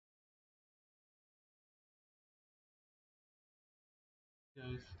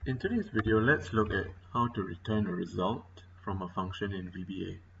Guys, in today's video, let's look at how to return a result from a function in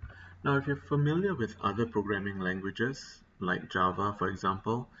VBA. Now, if you're familiar with other programming languages, like Java, for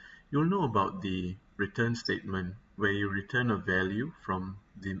example, you'll know about the return statement where you return a value from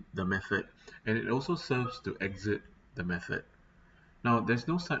the method, and it also serves to exit the method. Now, there's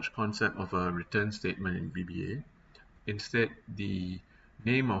no such concept of a return statement in VBA. Instead, the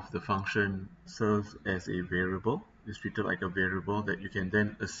name of the function serves as a variable. It's treated like a variable that you can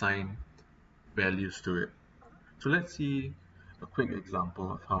then assign values to it. So let's see a quick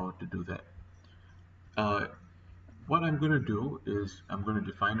example of how to do that. What I'm going to do is I'm going to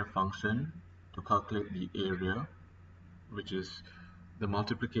define a function to calculate the area, which is the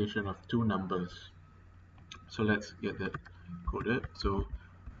multiplication of two numbers. So let's get that coded. So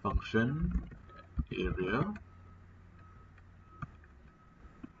function area,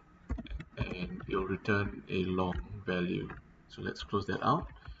 and it'll return a long value. So let's close that out.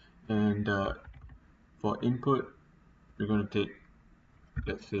 And for input, we're going to take,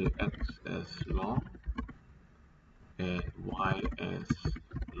 let's say, x as long and y as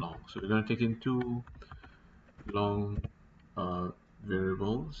long. So we're going to take in two long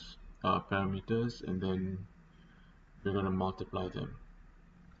variables, parameters, and then we're going to multiply them.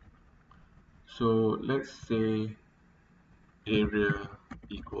 So let's say area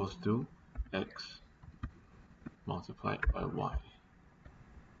equals to x multiplied by y.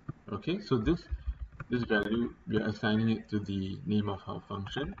 Okay, so this value, we are assigning it to the name of our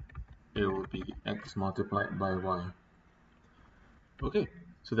function. It will be x multiplied by y. Okay,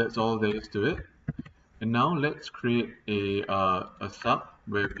 so that's all there is to it. And now let's create a sub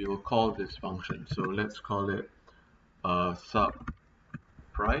where we will call this function. So let's call it sub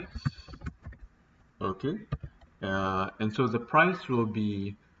price. Okay, and so the price will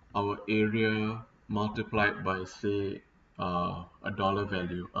be our area multiplied by, say, a dollar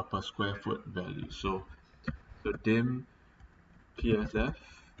value, a per square foot value. So dim PSF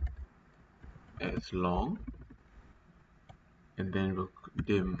as long, and then we'll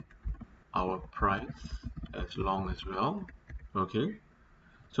dim our price as long as well. Okay,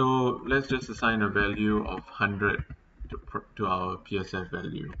 so let's just assign a value of 100 to our PSF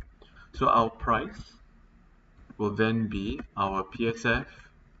value. So our price will then be our PSF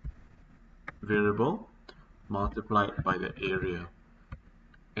variable multiplied by the area.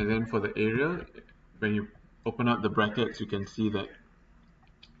 And then for the area, when you open up the brackets, you can see that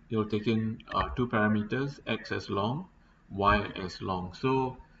you'll take in two parameters, x as long, y as long.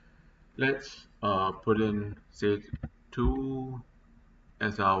 So let's put in, say, 2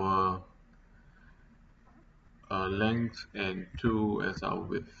 as our length and 2 as our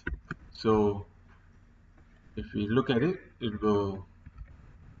width. So if we look at it, it will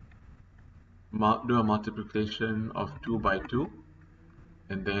do a multiplication of 2 by 2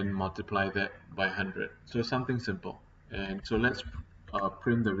 and then multiply that by 100. So something simple. And so let's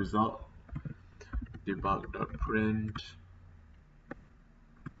print the result. Debug.print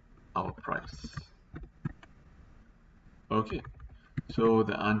our price. Okay, so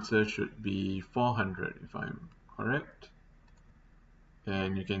the answer should be 400 if I'm correct.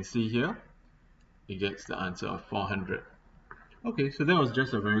 And you can see here, it gets the answer of 400. Okay, so that was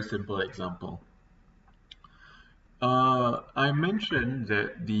just a very simple example. I mentioned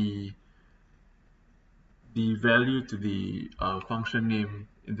that the value to the function name,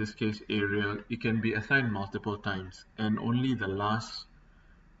 in this case area, it can be assigned multiple times, and only the last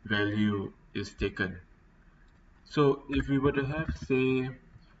value is taken. So if we were to have, say,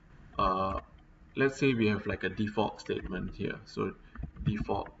 let's say we have like a default statement here, so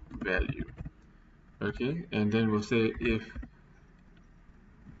default value. Okay, and then we'll say if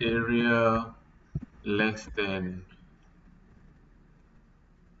area less than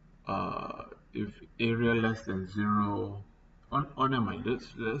 0, never mind,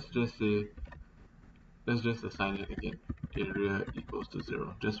 let's just say, let's just assign it again, area equals to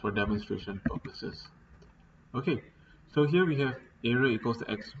 0, just for demonstration purposes. Okay, so here we have area equals to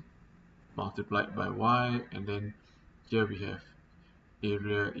x multiplied by y, and then here we have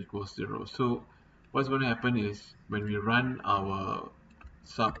area equals 0. So what's going to happen is when we run our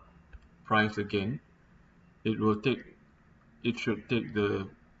sub price again, it should take the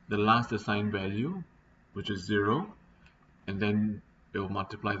last assigned value, which is 0, and then it will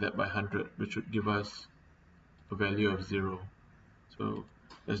multiply that by 100, which would give us a value of 0. So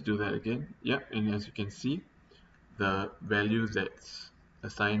let's do that again. Yep, and as you can see, the value that's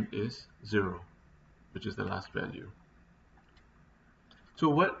assigned is 0, which is the last value. So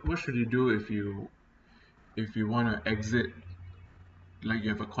what should you do if you want to exit, like you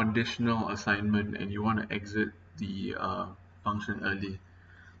have a conditional assignment and you want to exit the function early?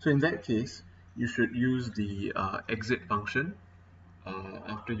 So in that case, you should use the exit function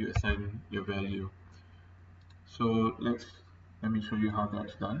after you assign your value. So let me show you how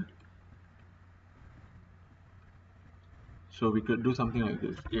that's done. So we could do something like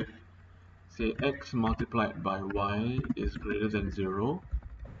this. If say x multiplied by y is greater than 0,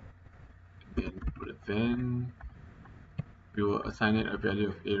 then we will assign it a value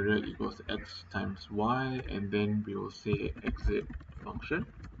of area equals x times y, and then we will say exit function.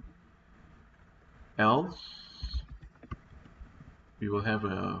 Else, we will have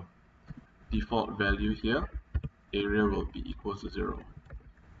a default value here. Area will be equal to 0.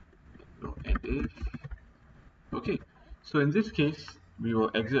 So and if, okay, so in this case, we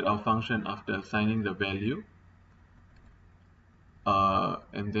will exit our function after assigning the value,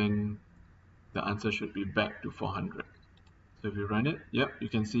 and then the answer should be back to 400. So if you run it, yep, you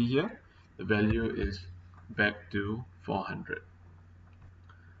can see here, the value is back to 400.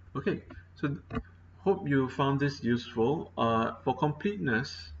 Okay, so hope you found this useful. For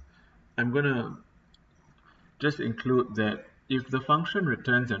completeness, I'm going to just include that if the function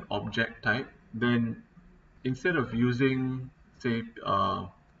returns an object type, then instead of using, say,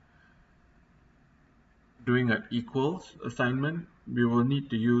 doing an equals assignment, we will need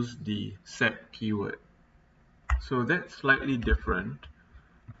to use the set keyword. So that's slightly different.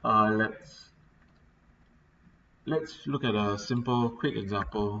 Let's look at a simple, quick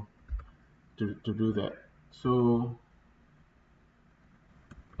example to do that. So,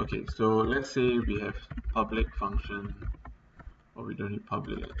 okay, so let's say we have public function, or we don't need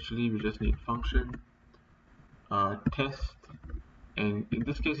public actually, we just need function test, and in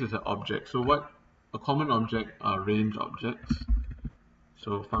this case it's an object. So what a common object are range objects.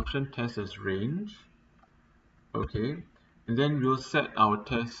 So function test is range, okay, and then we'll set our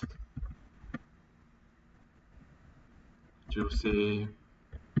test to say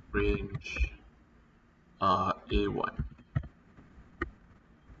range A1.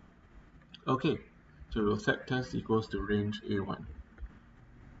 Okay, so we'll set test equals to range A1.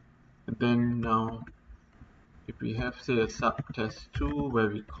 And then now, if we have, say, a subtest2 where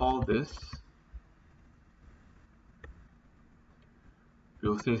we call this,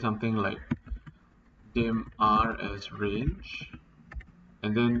 we'll say something like dim r as range,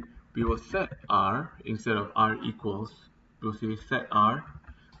 and then we will set r, instead of r equals, we'll say set r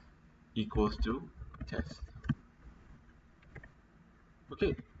equals to test.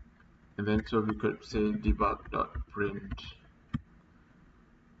 Okay, and then so we could say debug.print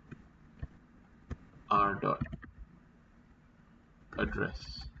r.address.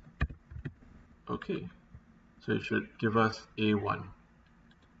 Okay, so it should give us A1.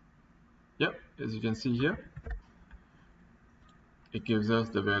 Yep, as you can see here, it gives us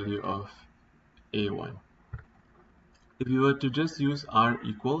the value of A1. If you were to just use r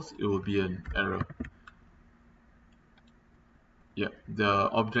equals, it will be an error. Yep, the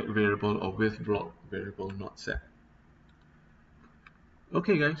object variable or with block variable not set.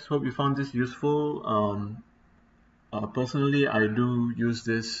 Okay guys, hope you found this useful. Personally, I do use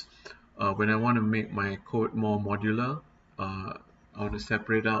this when I want to make my code more modular. I want to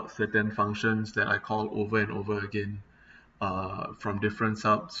separate out certain functions that I call over and over again from different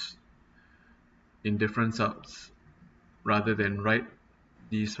subs in different subs, rather than write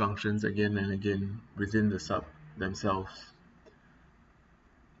these functions again and again within the sub themselves.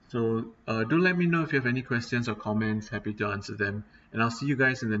 So do let me know if you have any questions or comments. Happy to answer them, and I'll see you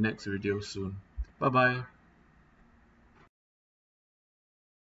guys in the next video soon. Bye bye.